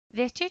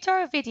This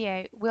tutorial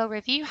video will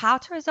review how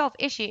to resolve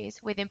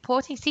issues with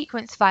importing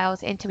sequence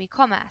files into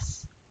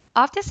e-commerce.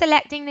 After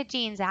selecting the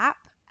Genes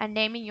app and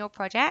naming your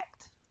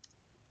project,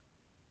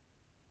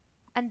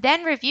 and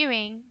then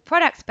reviewing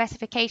product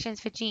specifications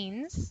for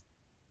Genes,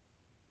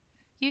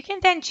 you can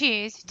then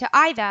choose to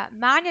either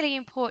manually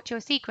import your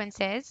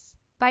sequences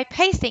by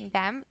pasting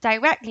them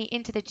directly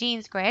into the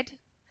Genes grid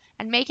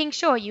and making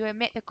sure you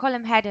omit the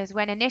column headers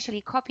when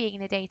initially copying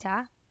the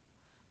data,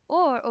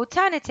 or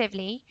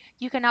alternatively,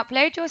 you can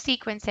upload your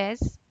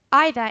sequences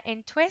either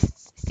in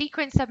Twist's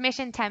sequence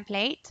submission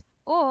template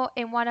or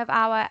in one of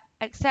our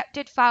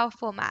accepted file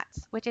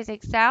formats, which is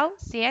Excel,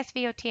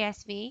 CSV or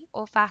TSV,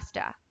 or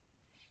FASTA.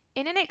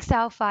 In an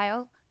Excel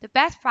file, the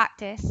best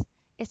practice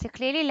is to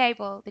clearly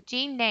label the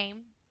gene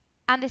name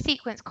and the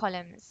sequence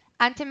columns,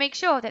 and to make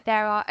sure that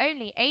there are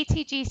only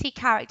ATGC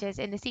characters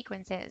in the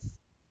sequences.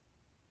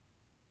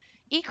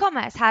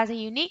 E-commerce has a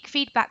unique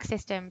feedback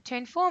system to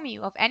inform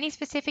you of any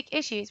specific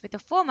issues with the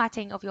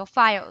formatting of your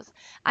files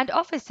and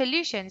offers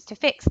solutions to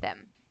fix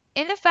them.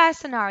 In the first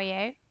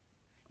scenario,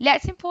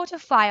 let's import a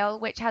file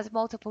which has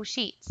multiple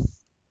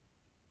sheets.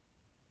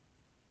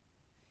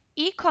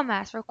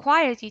 E-commerce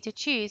requires you to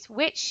choose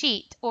which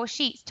sheet or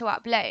sheets to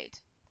upload.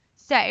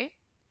 So,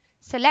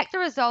 select the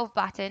Resolve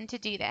button to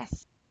do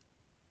this.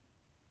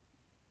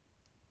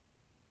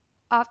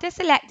 After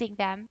selecting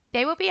them,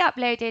 they will be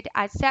uploaded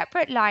as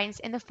separate lines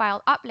in the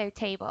file upload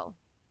table.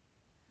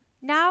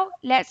 Now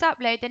let's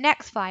upload the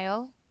next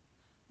file,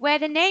 where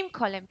the name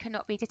column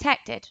cannot be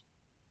detected.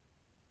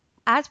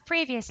 As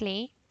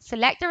previously,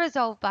 select the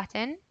Resolve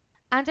button,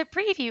 and a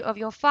preview of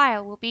your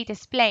file will be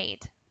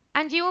displayed,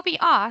 and you will be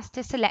asked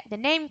to select the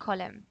name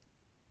column.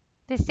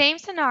 The same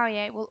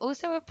scenario will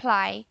also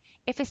apply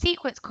if a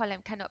sequence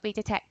column cannot be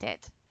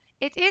detected.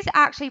 It is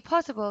actually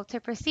possible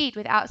to proceed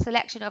without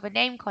selection of a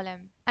name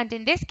column, and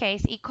in this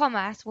case,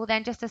 e-commerce will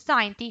then just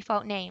assign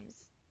default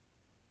names.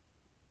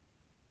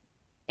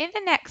 In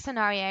the next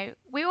scenario,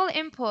 we will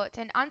import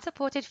an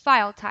unsupported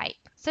file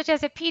type, such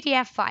as a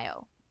PDF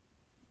file.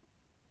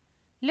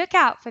 Look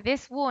out for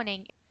this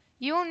warning.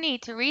 You will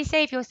need to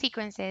resave your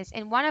sequences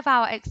in one of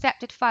our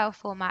accepted file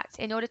formats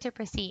in order to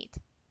proceed.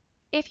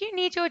 If you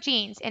need your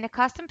genes in a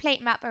custom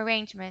plate map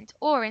arrangement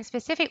or in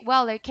specific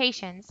well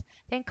locations,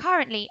 then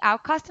currently our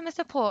customer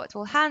support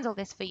will handle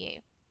this for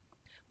you.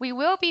 We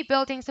will be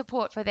building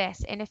support for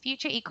this in a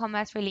future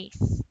e-commerce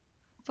release.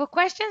 For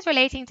questions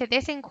relating to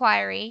this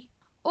inquiry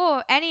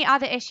or any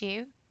other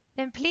issue,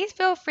 then please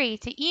feel free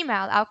to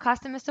email our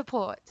customer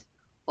support,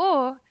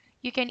 or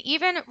you can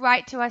even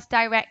write to us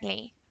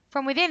directly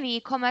from within the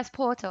e-commerce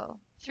portal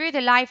through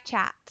the live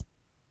chat.